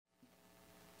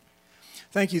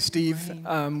Thank you, Steve.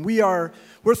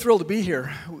 We're thrilled to be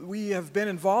here. We have been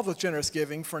involved with Generous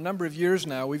Giving for a number of years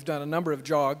now. We've done a number of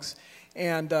jogs,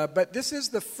 but this is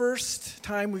the first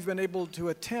time we've been able to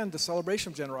attend the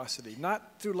Celebration of Generosity. Not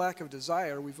through lack of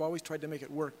desire. We've always tried to make it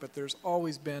work, but there's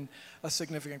always been a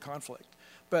significant conflict.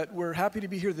 But we're happy to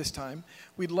be here this time.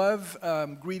 We love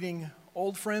greeting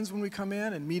old friends when we come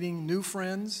in and meeting new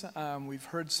friends. We've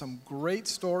heard some great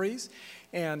stories,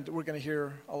 and we're going to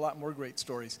hear a lot more great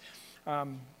stories.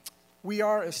 We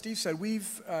are, as Steve said, we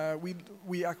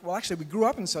grew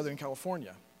up in Southern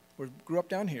California. We grew up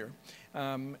down here,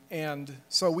 and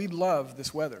so we love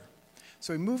this weather.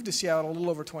 So we moved to Seattle a little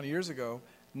over 20 years ago,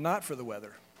 not for the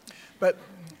weather. But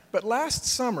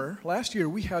last year,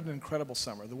 we had an incredible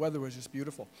summer. The weather was just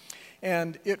beautiful.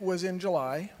 And it was in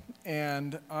July,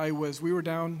 and we were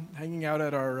down hanging out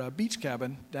at our beach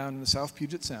cabin down in the South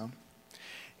Puget Sound.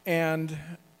 And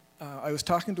I was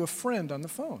talking to a friend on the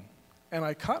phone. And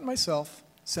I caught myself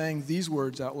saying these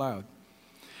words out loud.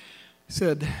 I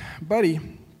said, buddy,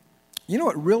 you know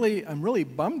what I'm really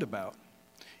bummed about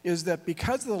is that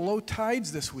because of the low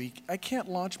tides this week, I can't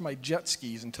launch my jet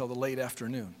skis until the late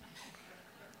afternoon.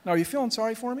 Now, are you feeling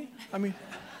sorry for me? I mean,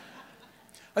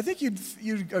 I think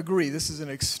you'd agree this is an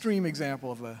extreme example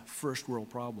of a first world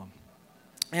problem.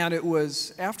 And it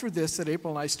was after this that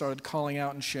April and I started calling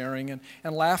out and sharing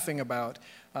and laughing about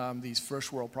these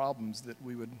first world problems that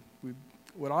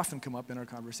would often come up in our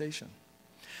conversation.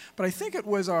 But I think it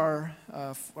was our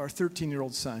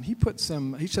 13-year-old son.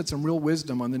 He shed some real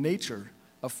wisdom on the nature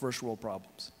of first world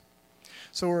problems.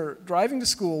 So we're driving to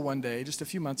school one day, just a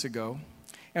few months ago,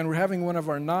 and we're having one of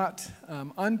our not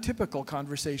untypical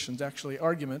conversations, actually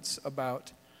arguments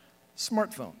about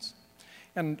smartphones.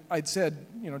 And I'd said,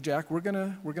 Jack, we're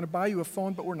gonna buy you a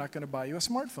phone, but we're not gonna buy you a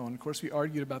smartphone. Of course, we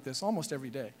argued about this almost every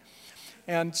day.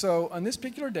 And so on this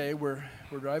particular day, we're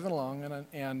driving along,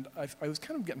 and I was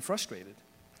kind of getting frustrated.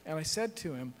 And I said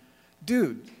to him,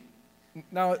 dude,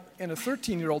 now in a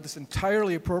 13-year-old, it's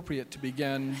entirely appropriate to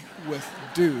begin with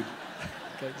dude.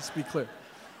 Okay, let's be clear.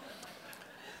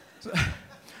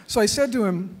 So I said to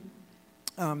him,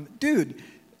 dude,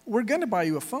 we're going to buy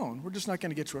you a phone. We're just not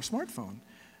going to get you a smartphone.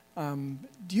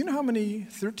 Do you know how many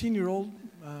 13-year-old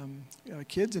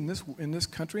kids in this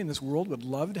country, in this world, would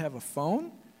love to have a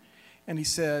phone? And he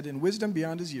said, in wisdom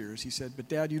beyond his years, he said, but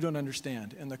Dad, you don't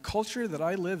understand. In the culture that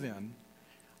I live in,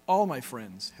 all my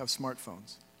friends have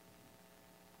smartphones.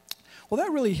 Well,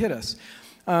 that really hit us.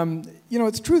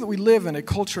 It's true that we live in a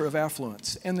culture of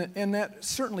affluence, and that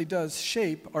certainly does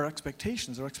shape our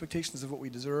expectations of what we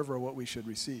deserve or what we should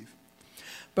receive.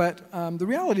 But the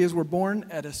reality is we're born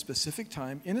at a specific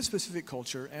time, in a specific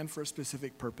culture, and for a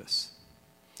specific purpose.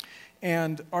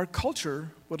 And our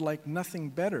culture would like nothing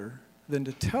better than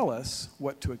to tell us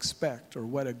what to expect or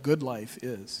what a good life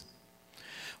is.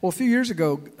 Well, a few years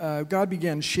ago, God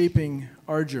began shaping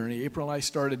our journey. April and I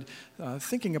started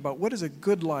thinking about what is a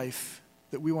good life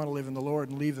that we want to live in the Lord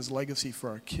and leave as legacy for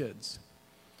our kids.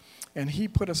 And He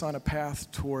put us on a path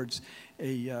towards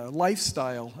a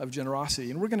lifestyle of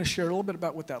generosity. And we're going to share a little bit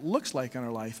about what that looks like in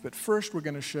our life. But first, we're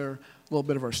going to share a little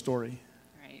bit of our story.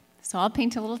 Right. So I'll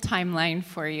paint a little timeline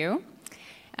for you.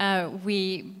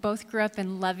 We both grew up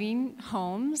in loving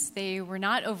homes. They were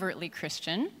not overtly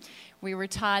Christian. We were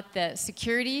taught that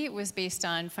security was based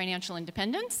on financial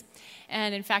independence.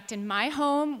 And in fact, in my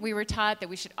home, we were taught that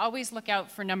we should always look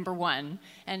out for number one.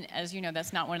 And as you know,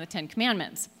 that's not one of the 10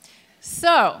 Commandments.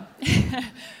 So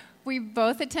we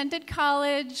both attended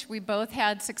college. We both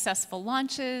had successful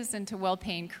launches into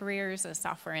well-paying careers as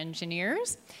software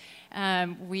engineers.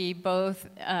 We both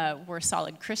were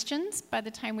solid Christians by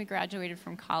the time we graduated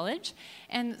from college.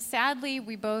 And sadly,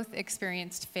 we both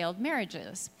experienced failed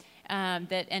marriages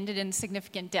that ended in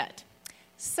significant debt.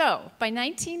 So by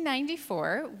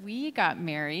 1994, we got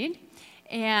married,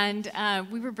 and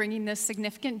we were bringing this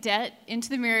significant debt into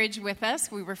the marriage with us.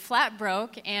 We were flat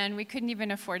broke, and we couldn't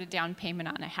even afford a down payment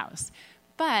on a house.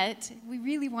 But we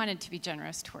really wanted to be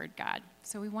generous toward God,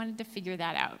 so we wanted to figure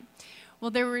that out.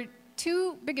 Well, there were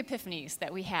two big epiphanies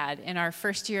that we had in our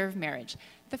first year of marriage.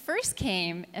 The first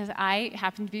came as I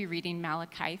happened to be reading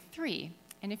Malachi 3.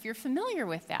 And if you're familiar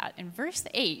with that, in verse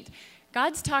 8,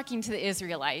 God's talking to the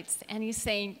Israelites, and He's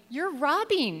saying, you're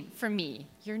robbing from me.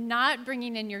 You're not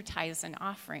bringing in your tithes and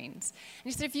offerings.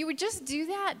 And He said, if you would just do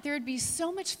that, there would be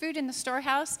so much food in the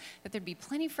storehouse that there'd be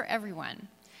plenty for everyone.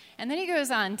 And then He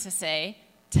goes on to say,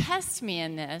 test me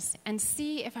in this and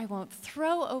see if I won't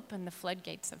throw open the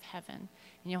floodgates of heaven.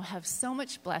 And you'll have so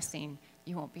much blessing,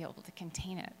 you won't be able to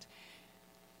contain it.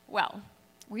 Well,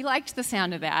 we liked the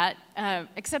sound of that,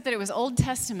 except that it was Old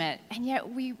Testament, and yet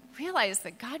we realized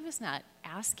that God was not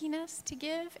asking us to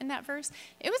give in that verse.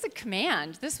 It was a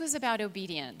command. This was about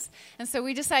obedience. And so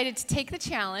we decided to take the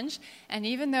challenge, and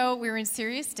even though we were in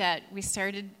serious debt, we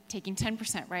started taking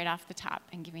 10% right off the top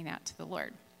and giving that to the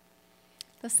Lord.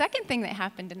 The second thing that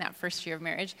happened in that first year of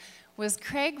marriage was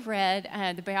Craig read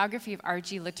the biography of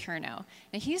R.G. Letourneau.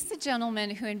 Now, he's the gentleman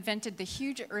who invented the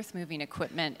huge earth-moving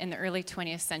equipment in the early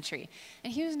 20th century.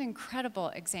 And he was an incredible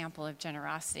example of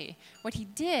generosity. What he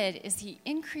did is he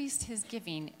increased his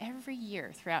giving every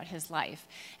year throughout his life.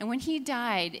 And when he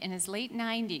died in his late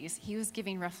 90s, he was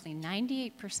giving roughly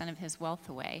 98% of his wealth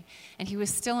away, and he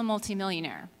was still a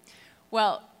multimillionaire.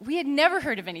 Well, we had never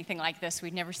heard of anything like this.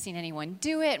 We'd never seen anyone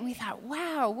do it, and we thought,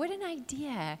 wow, what an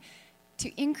idea to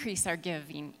increase our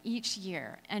giving each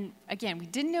year. And again, we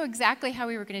didn't know exactly how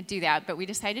we were going to do that, but we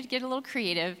decided to get a little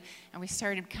creative, and we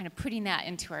started kind of putting that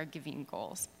into our giving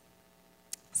goals.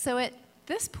 So at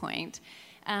this point,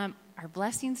 our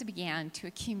blessings began to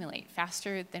accumulate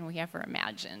faster than we ever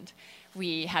imagined.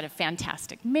 We had a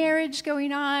fantastic marriage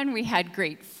going on. We had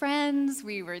great friends.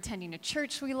 We were attending a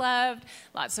church we loved,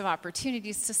 lots of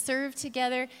opportunities to serve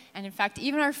together. And in fact,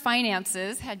 even our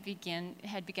finances had begun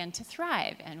to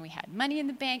thrive. And we had money in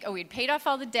the bank. Oh, we had paid off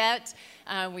all the debt.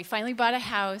 We finally bought a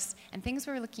house, and things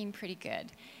were looking pretty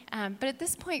good. But at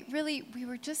this point, really, we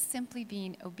were just simply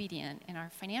being obedient in our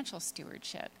financial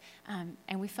stewardship.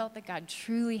 And we felt that God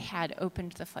truly had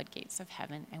opened the floodgates of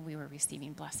heaven, and we were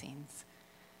receiving blessings.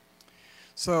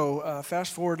 So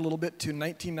fast forward a little bit to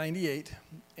 1998,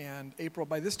 and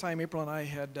by this time, April and I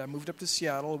had moved up to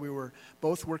Seattle. We were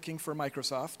both working for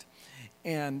Microsoft,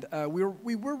 and we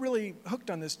were really hooked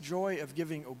on this joy of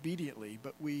giving obediently,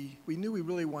 but we knew we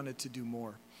really wanted to do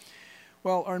more.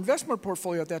 Well, our investment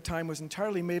portfolio at that time was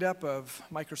entirely made up of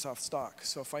Microsoft stock,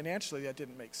 so financially that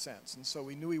didn't make sense. And so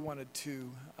we knew we wanted to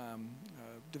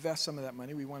divest some of that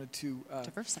money. We wanted to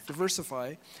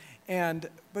diversify.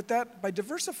 But by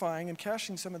diversifying and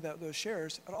cashing some of those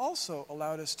shares, it also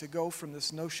allowed us to go from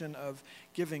this notion of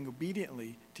giving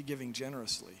obediently to giving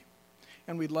generously.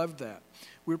 And we loved that.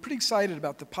 We were pretty excited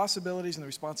about the possibilities and the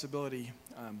responsibility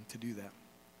to do that.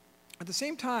 At the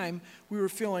same time, we were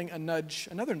feeling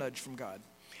another nudge from God.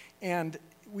 And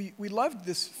we loved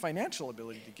this financial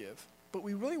ability to give, but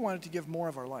we really wanted to give more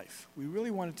of our life. We really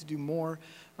wanted to do more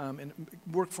and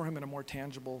work for Him in a more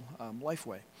tangible life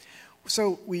way.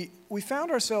 So we found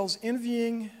ourselves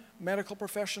envying medical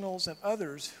professionals and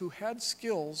others who had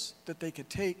skills that they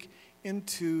could take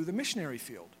into the missionary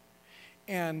field.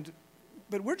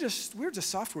 But we're just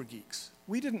software geeks.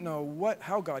 We didn't know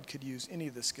how God could use any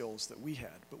of the skills that we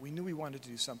had, but we knew we wanted to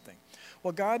do something.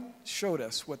 Well, God showed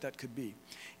us what that could be.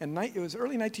 And it was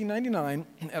early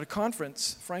 1999 at a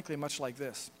conference, frankly, much like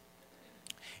this.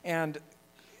 And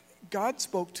God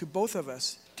spoke to both of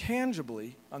us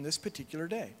tangibly on this particular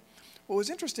day. What was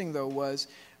interesting, though, was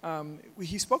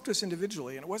He spoke to us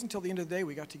individually, and it wasn't until the end of the day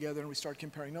we got together and we started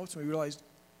comparing notes, and we realized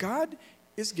God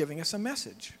is giving us a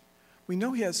message. We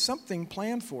know He has something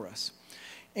planned for us.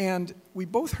 And we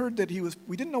both heard that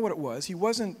we didn't know what it was. He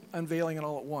wasn't unveiling it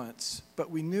all at once, but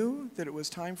we knew that it was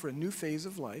time for a new phase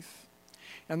of life.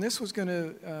 And this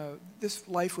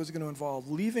life was going to involve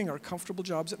leaving our comfortable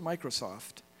jobs at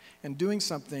Microsoft and doing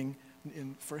something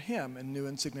for Him in new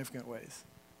and significant ways.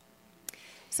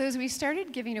 So as we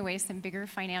started giving away some bigger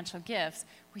financial gifts,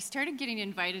 we started getting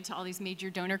invited to all these major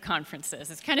donor conferences.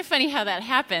 It's kind of funny how that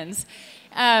happens.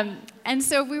 And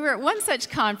so we were at one such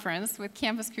conference with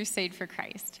Campus Crusade for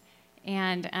Christ.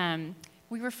 And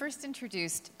we were first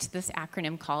introduced to this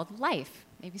acronym called LIFE.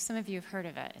 Maybe some of you have heard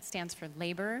of it. It stands for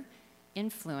Labor,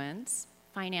 Influence,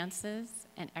 Finances,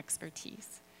 and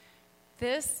Expertise.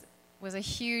 This was a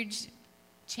huge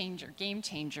game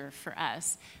changer for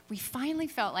us. We finally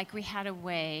felt like we had a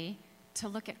way to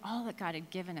look at all that God had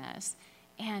given us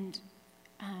and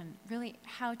really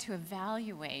how to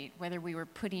evaluate whether we were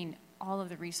putting all of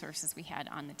the resources we had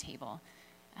on the table,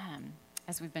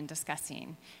 as we've been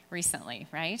discussing recently,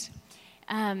 right?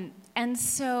 And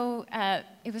so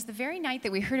it was the very night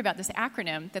that we heard about this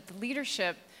acronym that the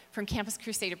leadership from Campus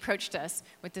Crusade approached us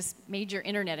with this major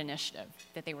internet initiative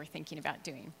that they were thinking about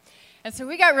doing. And so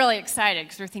we got really excited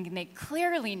because we're thinking they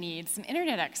clearly need some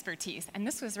internet expertise. And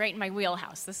this was right in my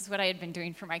wheelhouse. This is what I had been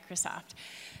doing for Microsoft.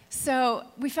 So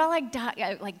we felt like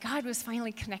God was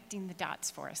finally connecting the dots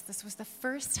for us. This was the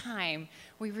first time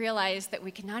we realized that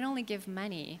we could not only give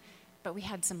money, but we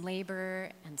had some labor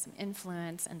and some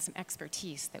influence and some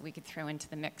expertise that we could throw into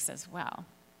the mix as well.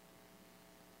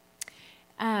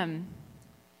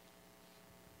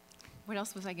 what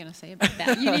else was I going to say about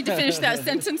that? You need to finish that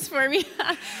sentence for me.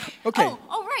 Okay.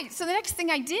 Oh, right. So the next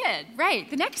thing I did.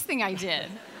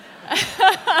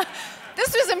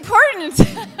 This was important.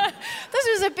 This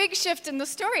was a big shift in the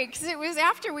story because it was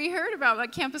after we heard about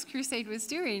what Campus Crusade was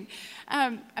doing.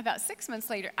 About 6 months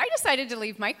later, I decided to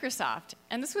leave Microsoft.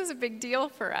 And this was a big deal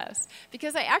for us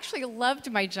because I actually loved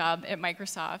my job at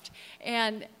Microsoft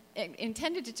and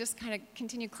intended to just kind of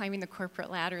continue climbing the corporate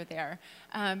ladder there.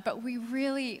 But we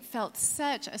really felt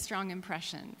such a strong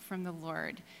impression from the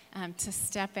Lord to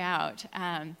step out.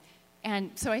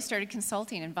 And so I started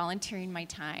consulting and volunteering my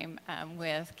time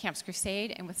with Campus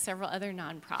Crusade and with several other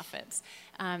nonprofits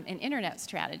in internet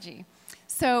strategy.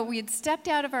 So we had stepped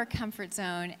out of our comfort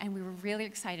zone, and we were really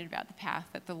excited about the path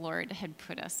that the Lord had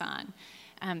put us on.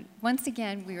 Once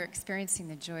again, we were experiencing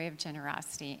the joy of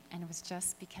generosity, and it was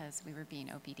just because we were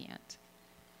being obedient.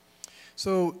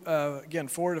 So, again,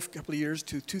 forward a couple of years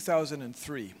to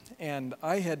 2003, and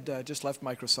I had just left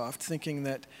Microsoft thinking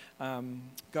that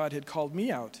God had called me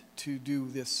out to do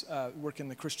this work in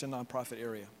the Christian nonprofit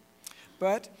area.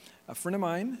 But a friend of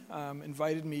mine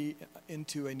invited me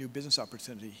into a new business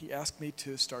opportunity. He asked me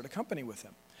to start a company with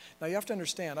him. Now, you have to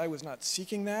understand, I was not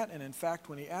seeking that, and in fact,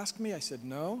 when he asked me, I said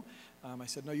no. I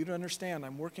said, no, you don't understand.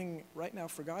 I'm working right now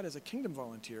for God as a kingdom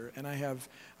volunteer, and I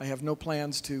have no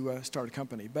plans to start a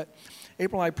company. But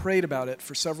April and I prayed about it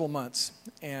for several months,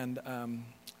 and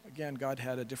again, God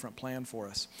had a different plan for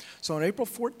us. So on April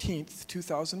 14th,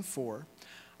 2004,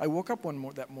 I woke up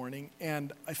that morning,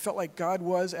 and I felt like God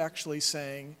was actually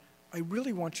saying, I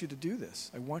really want you to do this.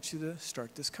 I want you to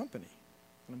start this company.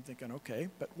 And I'm thinking, okay,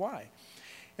 but why?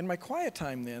 In my quiet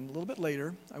time then, a little bit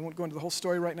later, I won't go into the whole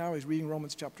story right now. I was reading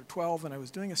Romans chapter 12, and I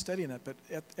was doing a study in that. But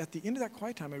at the end of that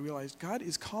quiet time, I realized God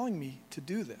is calling me to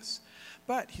do this.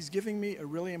 But he's giving me a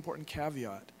really important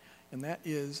caveat, and that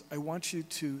is I want you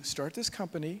to start this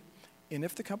company, and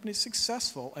if the company is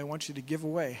successful, I want you to give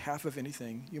away half of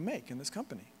anything you make in this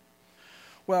company.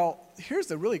 Well, here's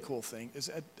the really cool thing, is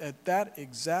at that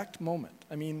exact moment,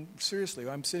 I mean, seriously,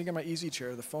 I'm sitting in my easy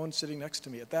chair, the phone's sitting next to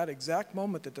me. At that exact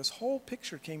moment that this whole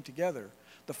picture came together,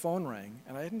 the phone rang,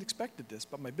 and I hadn't expected this,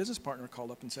 but my business partner called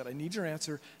up and said, I need your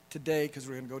answer today because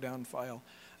we're going to go down and file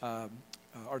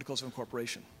articles of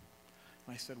incorporation.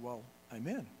 And I said, well, I'm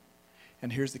in.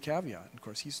 And here's the caveat. Of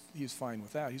course, he's fine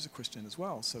with that. He's a Christian as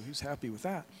well, so he was happy with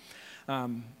that.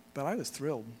 But I was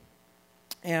thrilled.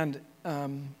 And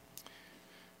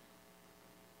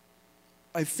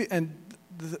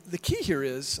the key here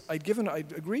is I'd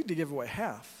agreed to give away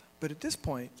half, but at this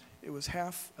point, it was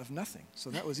half of nothing, so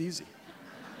that was easy.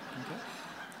 Okay?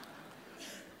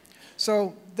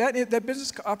 So that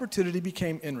business opportunity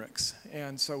became INRIX,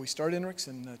 and so we started INRIX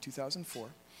in 2004,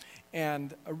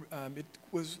 and it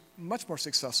was much more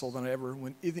successful than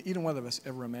either one of us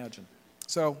ever imagined.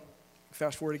 So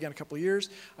fast forward again a couple of years.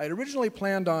 I had originally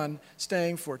planned on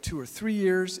staying for 2 or 3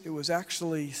 years. It was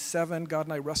actually 7. God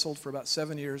and I wrestled for about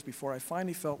 7 years before I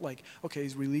finally felt like, okay,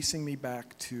 he's releasing me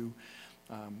back to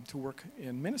work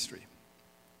in ministry.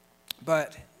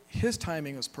 But his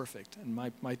timing was perfect, and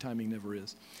my timing never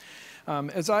is.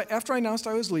 After I announced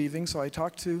I was leaving, so I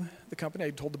talked to the company. I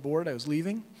told the board I was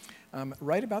leaving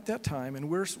right about that time, and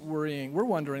we're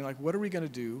wondering, like, what are we going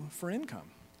to do for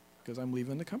income? Because I'm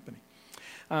leaving the company.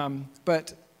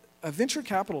 But a venture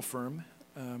capital firm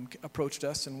approached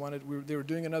us and they were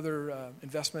doing another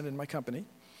investment in my company.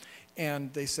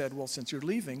 And they said, well, since you're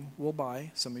leaving, we'll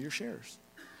buy some of your shares.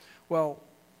 Well,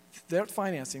 that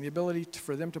financing, the ability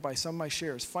for them to buy some of my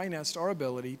shares, financed our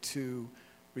ability to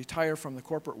retire from the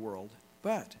corporate world.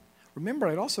 But remember,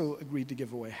 I'd also agreed to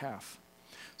give away half.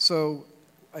 So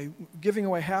giving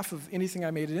away half of anything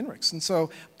I made at INRIX. And so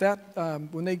that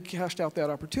when they cashed out that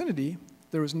opportunity,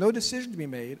 there was no decision to be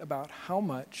made about how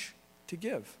much to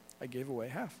give. I gave away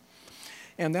half.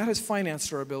 And that has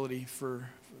financed our ability for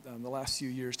the last few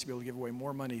years to be able to give away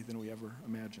more money than we ever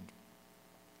imagined.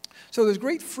 So there's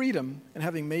great freedom in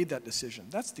having made that decision.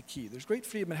 That's the key. There's great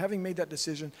freedom in having made that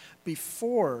decision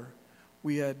before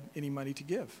we had any money to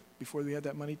give, before we had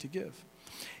that money to give.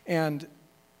 And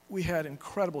we had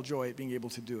incredible joy at being able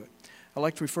to do it. I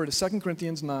like to refer to 2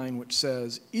 Corinthians 9, which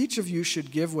says, each of you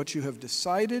should give what you have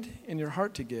decided in your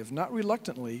heart to give, not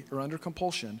reluctantly or under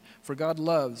compulsion, for God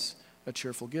loves a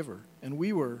cheerful giver. And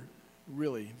we were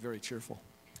really very cheerful.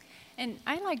 And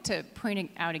I like to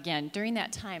point out again, during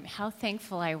that time, how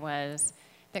thankful I was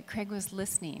that Craig was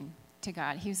listening to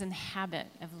God. He was in the habit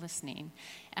of listening.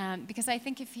 Because I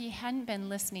think if he hadn't been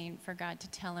listening for God to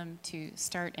tell him to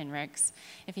start INRIX,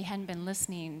 if he hadn't been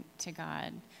listening to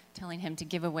God telling him to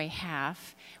give away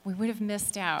half, we would have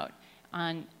missed out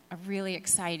on a really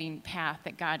exciting path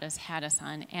that God has had us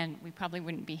on, and we probably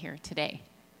wouldn't be here today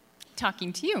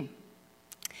talking to you.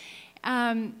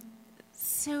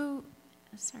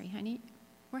 Sorry, honey.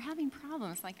 We're having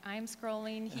problems. Like, I'm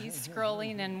scrolling, he's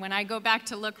scrolling, and when I go back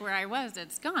to look where I was,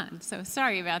 it's gone. So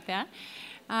sorry about that.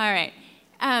 All right.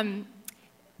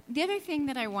 The other thing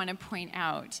that I want to point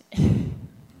out,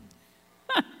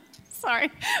 sorry,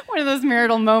 one of those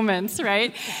marital moments,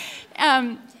 right?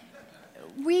 As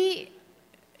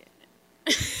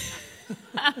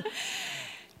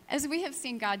we have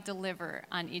seen God deliver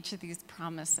on each of these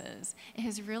promises, it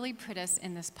has really put us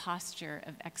in this posture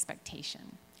of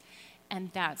expectation. And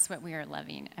that's what we are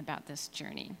loving about this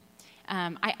journey.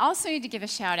 I also need to give a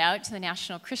shout out to the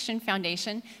National Christian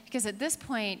Foundation, because at this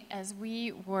point, as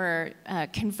we were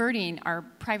converting our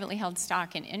privately held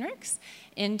stock in INRIX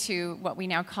into what we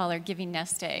now call our Giving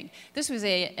Nest Egg, this was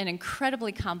an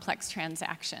incredibly complex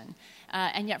transaction.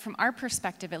 And yet from our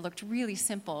perspective, it looked really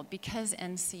simple because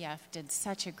NCF did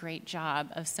such a great job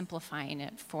of simplifying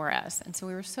it for us. And so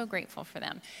we were so grateful for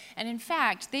them. And in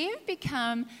fact, they have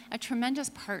become a tremendous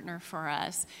partner for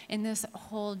us in this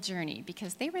whole journey,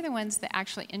 because they were the ones that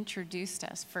actually introduced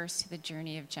us first to the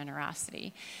journey of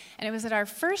generosity. And it was at our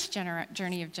first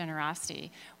journey of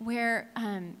generosity where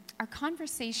our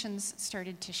conversations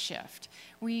started to shift.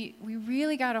 We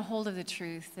really got a hold of the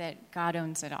truth that God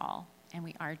owns it all, and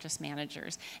we are just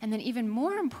managers. And then even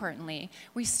more importantly,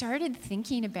 we started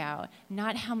thinking about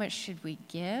not how much should we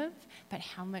give, but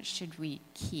how much should we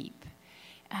keep.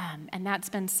 And that's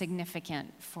been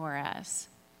significant for us.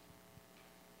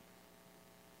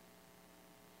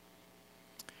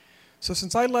 So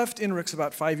since I left INRIX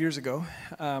about 5 years ago,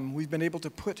 we've been able to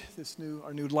put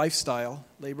our new lifestyle,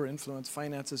 labor, influence,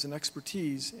 finances, and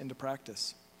expertise into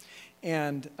practice.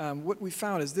 And what we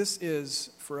found is this is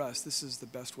the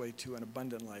best way to an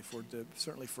abundant life, or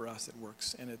certainly for us it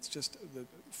works, and it's just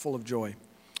full of joy.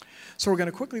 So we're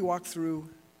going to quickly walk through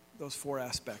those 4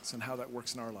 aspects and how that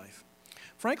works in our life.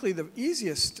 Frankly, the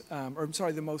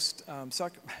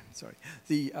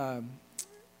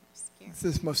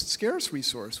most scarce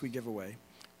resource we give away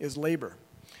is labor.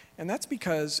 And that's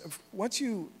because once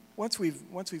we've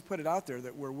put it out there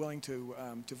that we're willing to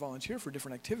volunteer for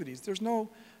different activities, there's no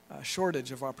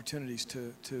shortage of opportunities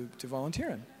to volunteer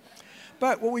in.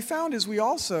 But what we found is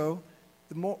whenever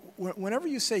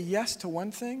you say yes to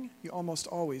one thing, you almost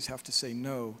always have to say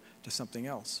no to something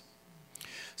else.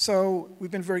 So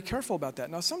we've been very careful about that.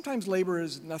 Now, sometimes labor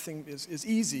is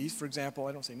easy. For example,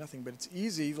 I don't say nothing, but it's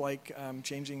easy, like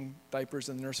changing diapers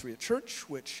in the nursery at church,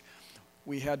 which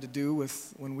we had to do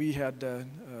when we had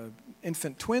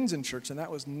infant twins in church, and that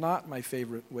was not my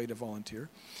favorite way to volunteer.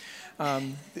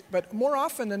 But more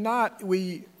often than not,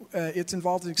 it's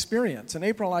involved in experience. And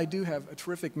April and I do have a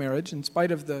terrific marriage, in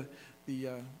spite of the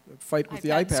fight with the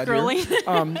iPad here.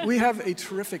 We have a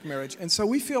terrific marriage. And so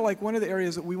we feel like one of the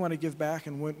areas that we want to give back,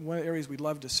 and one of the areas we'd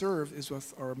love to serve, is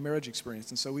with our marriage experience.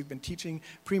 And so we've been teaching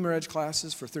pre-marriage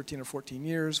classes for 13 or 14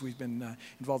 years. We've been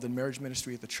involved in marriage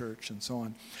ministry at the church and so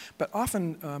on. But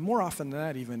more often than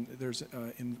that even, there's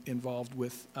involved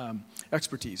with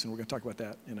expertise, and we're going to talk about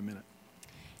that in a minute.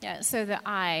 Yeah, so the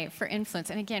I for influence.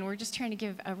 And again, we're just trying to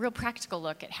give a real practical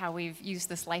look at how we've used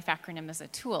this LIFE acronym as a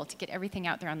tool to get everything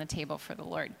out there on the table for the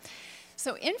Lord.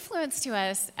 So influence to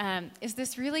us is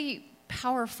this really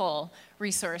powerful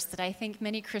resource that I think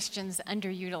many Christians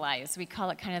underutilize. We call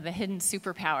it kind of the hidden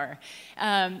superpower.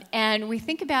 And we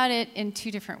think about it in 2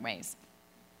 different ways.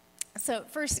 So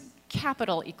first,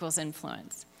 capital equals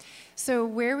influence. So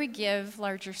where we give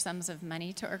larger sums of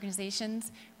money to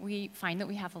organizations, we find that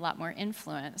we have a lot more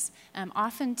influence,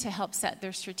 often to help set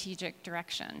their strategic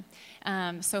direction.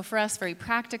 So for us, very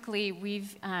practically,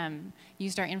 we've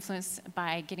used our influence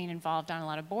by getting involved on a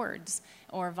lot of boards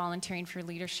or volunteering for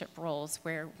leadership roles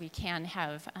where we can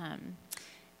have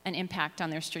an impact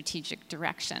on their strategic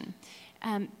direction.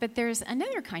 But there's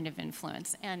another kind of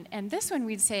influence, and this one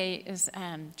we'd say is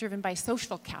driven by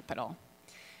social capital.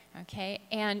 Okay,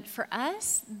 and for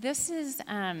us, this is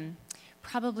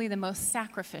probably the most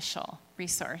sacrificial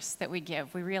resource that we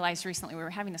give. We realized recently we were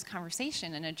having this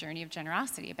conversation in a journey of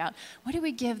generosity about what do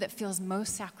we give that feels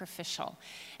most sacrificial.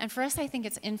 And for us, I think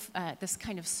it's this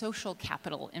kind of social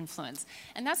capital influence.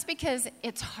 And that's because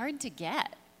it's hard to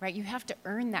get, right? You have to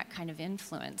earn that kind of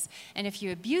influence. And if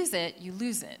you abuse it, you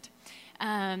lose it.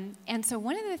 And so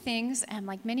one of the things,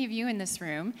 like many of you in this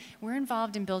room, we're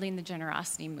involved in building the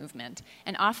generosity movement.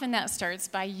 And often that starts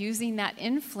by using that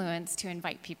influence to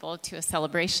invite people to a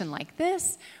celebration like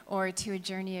this or to a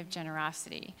journey of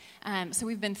generosity. So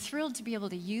we've been thrilled to be able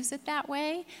to use it that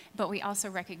way, but we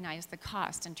also recognize the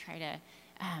cost and try to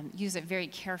use it very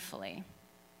carefully.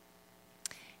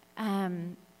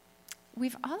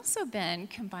 We've also been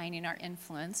combining our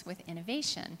influence with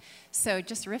innovation. So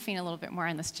just riffing a little bit more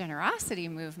on this generosity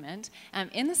movement,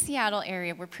 in the Seattle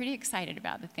area, we're pretty excited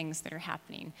about the things that are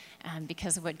happening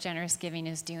because of what Generous Giving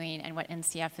is doing and what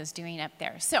NCF is doing up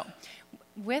there. So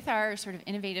with our sort of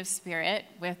innovative spirit,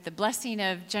 with the blessing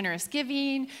of generous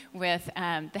giving, with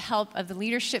the help of the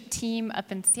leadership team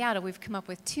up in Seattle, we've come up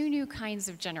with 2 new kinds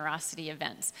of generosity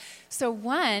events. So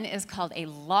one is called a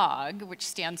LOG, which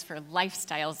stands for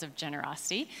Lifestyles of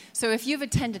Generosity. So if you've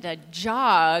attended a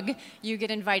jog, you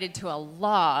get invited to a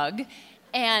LOG.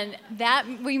 And that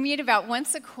we meet about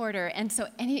once a quarter, and so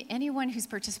anyone who's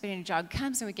participating in a jog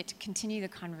comes, and we get to continue the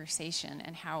conversation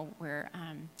and how we're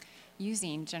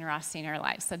using generosity in our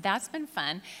lives. So that's been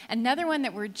fun. Another one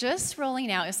that we're just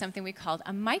rolling out is something we called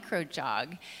a micro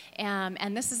jog.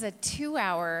 And this is a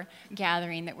 2-hour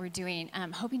gathering that we're doing,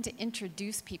 hoping to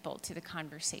introduce people to the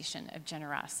conversation of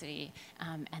generosity.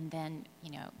 And then,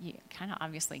 you kind of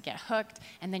obviously get hooked,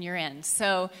 and then you're in.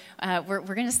 So we're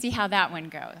going to see how that one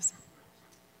goes.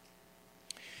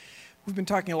 We've been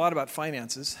talking a lot about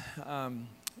finances.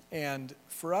 And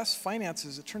for us,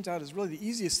 finances, it turns out, is really the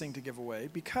easiest thing to give away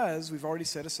because we've already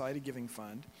set aside a giving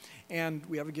fund and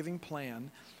we have a giving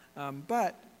plan.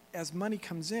 But as money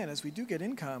comes in, as we do get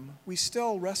income, we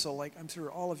still wrestle, like I'm sure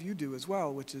all of you do as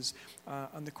well, which is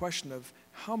on the question of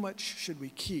how much should we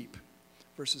keep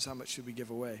versus how much should we give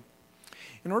away.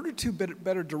 In order to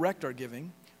better direct our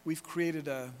giving, we've created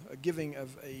a giving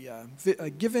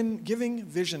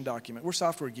vision document. We're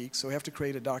software geeks, so we have to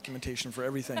create a documentation for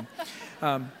everything.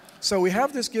 So we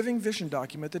have this giving vision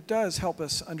document that does help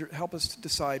us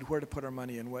decide where to put our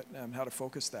money and how to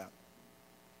focus that.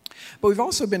 But we've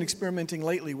also been experimenting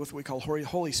lately with what we call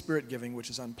Holy Spirit giving, which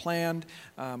is unplanned,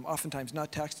 oftentimes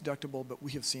not tax deductible, but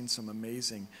we have seen some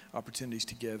amazing opportunities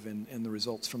to give and the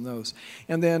results from those.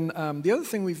 And then the other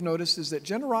thing we've noticed is that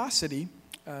generosity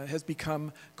has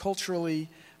become culturally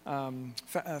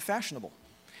fashionable.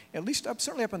 At least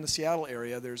certainly up in the Seattle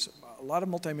area, there's a lot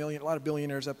of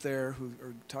billionaires up there who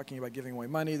are talking about giving away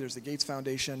money. There's the Gates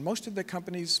Foundation. Most of the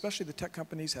companies, especially the tech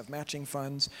companies, have matching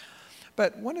funds.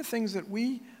 But one of the things that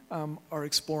we are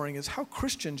exploring is how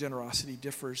Christian generosity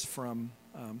differs from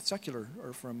secular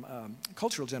or from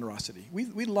cultural generosity.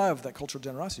 We love that cultural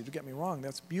generosity, don't get me wrong,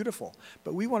 that's beautiful.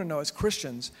 But we want to know as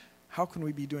Christians, how can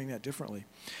we be doing that differently?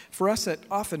 For us, that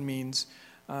often means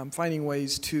finding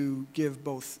ways to give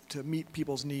both, to meet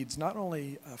people's needs, not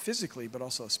only physically, but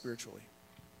also spiritually.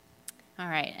 All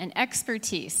right, and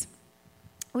expertise.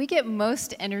 We get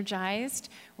most energized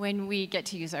when we get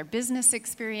to use our business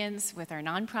experience with our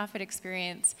nonprofit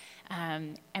experience,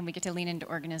 and we get to lean into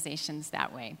organizations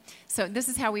that way. So this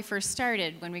is how we first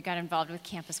started when we got involved with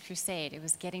Campus Crusade. It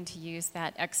was getting to use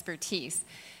that expertise.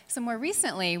 So more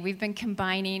recently, we've been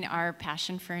combining our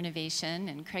passion for innovation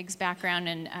and Craig's background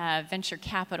in venture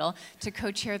capital to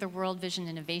co-chair the World Vision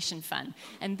Innovation Fund.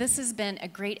 And this has been a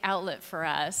great outlet for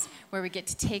us where we get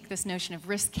to take this notion of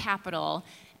risk capital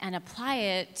and apply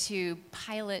it to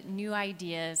pilot new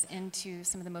ideas into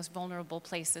some of the most vulnerable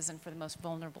places and for the most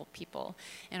vulnerable people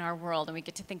in our world. And we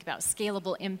get to think about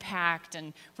scalable impact,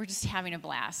 and we're just having a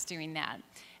blast doing that.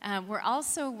 We're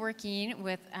also working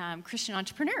with Christian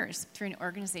entrepreneurs through an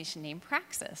organization named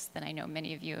Praxis that I know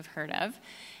many of you have heard of.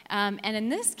 And in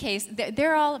this case,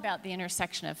 they're all about the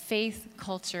intersection of faith,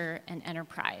 culture, and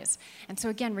enterprise. And so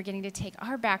again, we're getting to take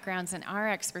our backgrounds and our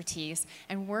expertise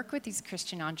and work with these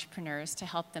Christian entrepreneurs to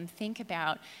help them think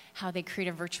about how they create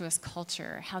a virtuous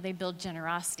culture, how they build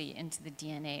generosity into the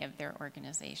DNA of their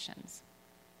organizations.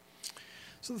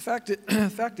 So the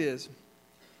fact is,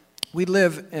 we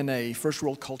live in a first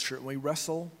world culture, and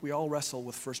we all wrestle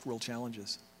with first world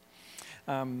challenges.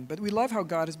 But we love how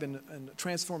God has been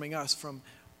transforming us from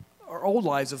our old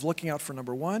lives of looking out for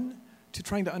number one to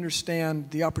trying to understand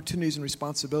the opportunities and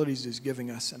responsibilities He's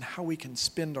giving us and how we can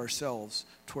spend ourselves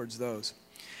towards those.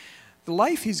 The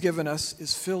life He's given us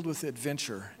is filled with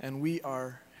adventure, and we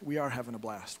are having a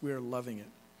blast. We are loving it.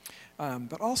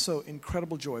 But also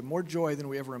incredible joy, more joy than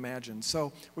we ever imagined.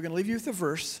 So we're going to leave you with a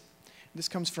verse. This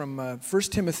comes from 1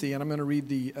 Timothy, and I'm going to read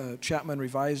the Chapman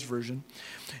Revised Version.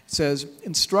 It says,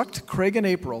 "Instruct Craig and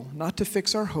April not to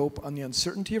fix our hope on the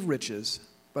uncertainty of riches,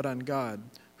 but on God,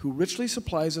 who richly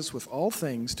supplies us with all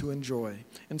things to enjoy.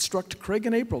 Instruct Craig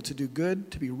and April to do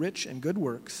good, to be rich in good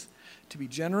works, to be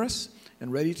generous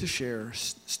and ready to share,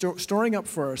 storing up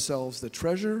for ourselves the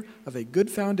treasure of a good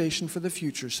foundation for the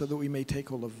future, so that we may take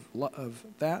hold of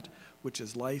that which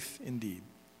is life indeed."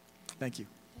 Thank you.